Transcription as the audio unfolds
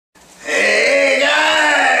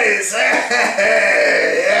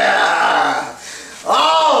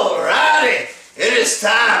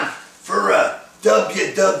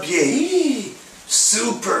Okay,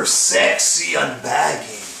 super sexy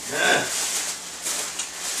unbagging, huh?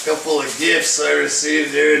 Couple of gifts I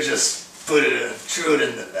received there, just threw it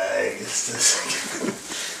in the bag.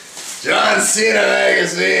 John Cena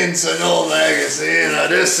magazine, it's an old magazine. Now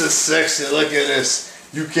this is sexy, look at this.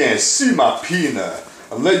 You can't see my peanut.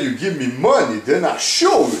 Unless you give me money, then I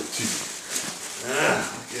show it to you.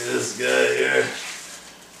 Look at this guy here.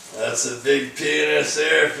 That's a big penis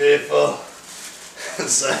here, people.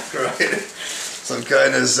 Zack Ryder. Some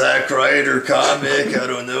kind of Zack Ryder comic, I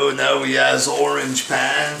don't know. Now he has orange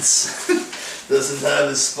pants. Doesn't have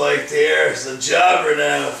his spiked hair. He's a jobber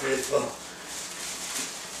now, people. Look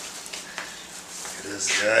at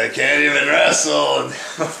this guy, can't even wrestle.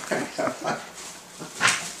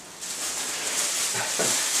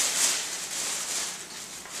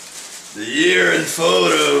 The year in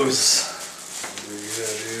photos. What do we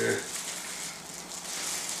got here?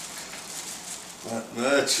 Not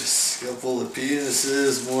much, just a couple of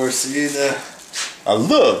penises, more Cena. I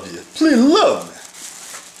love you. Please love me.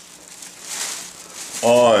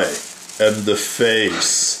 I am the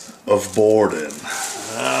face of boredom.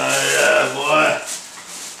 Oh yeah, boy.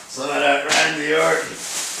 Some of that Randy Orton.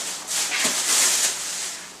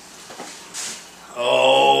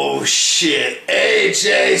 Oh shit,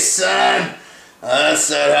 AJ, son. That's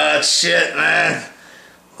that hot shit, man.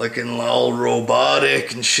 Looking all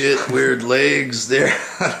robotic and shit, weird legs there.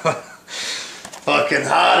 Fucking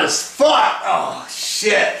hot as fuck. Oh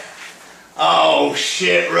shit. Oh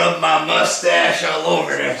shit, rub my mustache all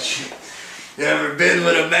over that shit. You ever been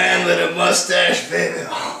with a man with a mustache, baby?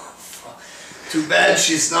 Oh, fuck. Too bad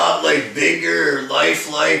she's not like bigger or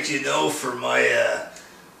lifelike, you know, for my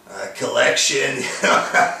collection.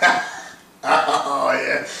 Oh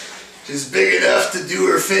yeah. She's big enough to do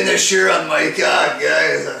her finisher on my cock,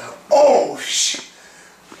 guys. Oh shit.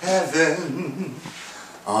 Heaven.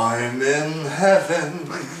 I'm in heaven.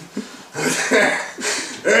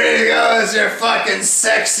 There you go, it's your fucking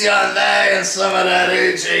sexy on that and some of that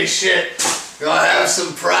AJ shit. Gonna have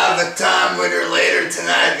some private time with her later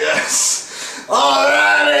tonight, guys.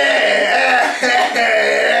 Alrighty!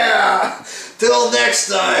 Yeah! Till next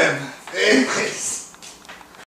time. Peace.